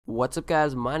What's up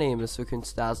guys, my name is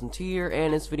Sookun2002 here, and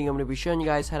in this video I'm going to be showing you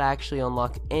guys how to actually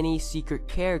unlock any secret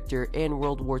character in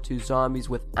World War II Zombies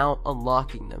without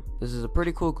unlocking them. This is a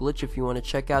pretty cool glitch if you want to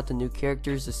check out the new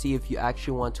characters to see if you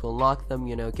actually want to unlock them,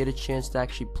 get a chance to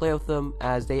actually play with them,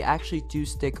 as they actually do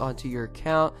stick onto your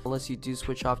account unless you do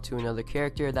switch off to another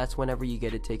character. That's whenever you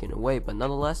get it taken away, but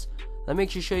nonetheless, let me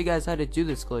actually show you guys how to do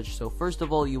this glitch. So first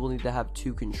of all, you will need to have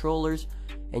 2 controllers,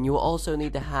 and you will also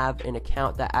need to have an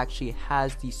account that actually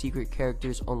has the secret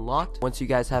characters unlocked. Once you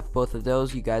guys have both of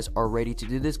those, you guys are ready to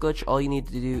do this glitch. All you need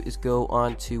to do is go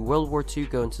on to World War II,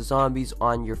 go into Zombies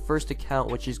on your first account,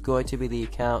 which is going to be the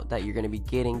account that you're going to be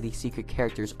getting the secret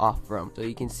characters off from. So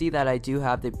you can see that I do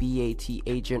have the BAT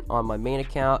agent on my main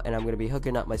account, and I'm going to be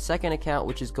hooking up my second account,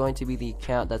 which is going to be the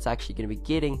account that's actually going to be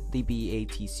getting the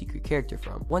BAT secret character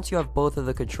from. Once you have both of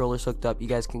the controllers hooked up, you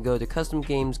guys can go to custom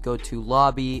games, go to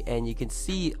lobby, and you can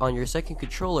see on your second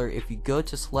controller, if you go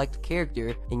to select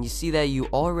character and you see that you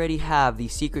already have the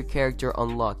secret character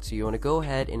unlocked, so you want to go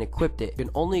ahead and equip it. You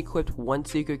can only equip one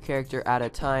secret character at a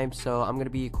time, so I'm going to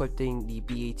be equipping the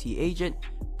BAT agent.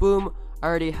 Boom, I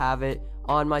already have it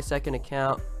on my second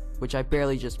account, which I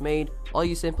barely just made. All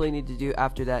you simply need to do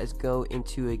after that is go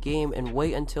into a game and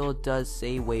wait until it does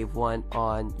say wave 1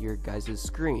 on your guys'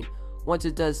 screen. Once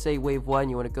it does say wave 1,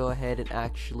 you want to go ahead and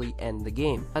actually end the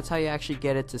game. That's how you actually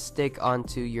get it to stick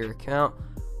onto your account.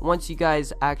 Once you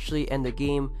guys actually end the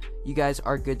game, you guys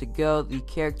are good to go. The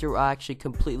character will actually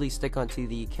completely stick onto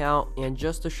the account. And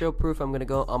just to show proof, I'm going to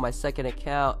go on my second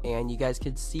account, and you guys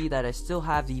can see that I still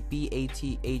have the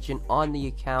BAT agent on the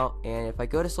account. And if I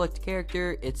go to select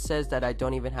character, it says that I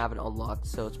don't even have it unlocked.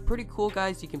 So it's pretty cool,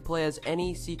 guys. You can play as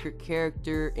any secret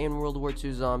character in World War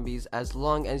II Zombies as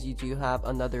long as you do have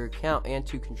another account and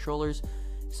 2 controllers.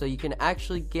 So you can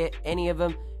actually get any of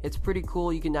them. It's pretty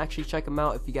cool. You can actually check them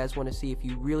out if you guys want to see if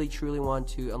you really truly want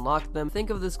to unlock them.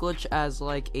 Think of this glitch as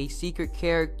like a secret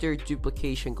character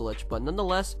duplication glitch, but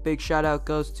nonetheless, big shout out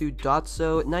goes to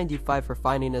Dotso95 for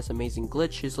finding this amazing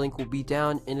glitch. His link will be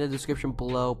down in the description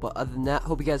below. But other than that,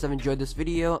 hope you guys have enjoyed this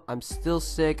video. I'm still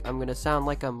sick. I'm gonna sound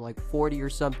like I'm like 40 or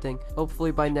something.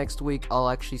 Hopefully by next week I'll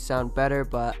actually sound better,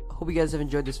 but hope you guys have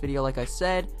enjoyed this video like I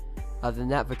said. Other than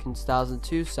that,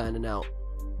 Sookun2002 signing out.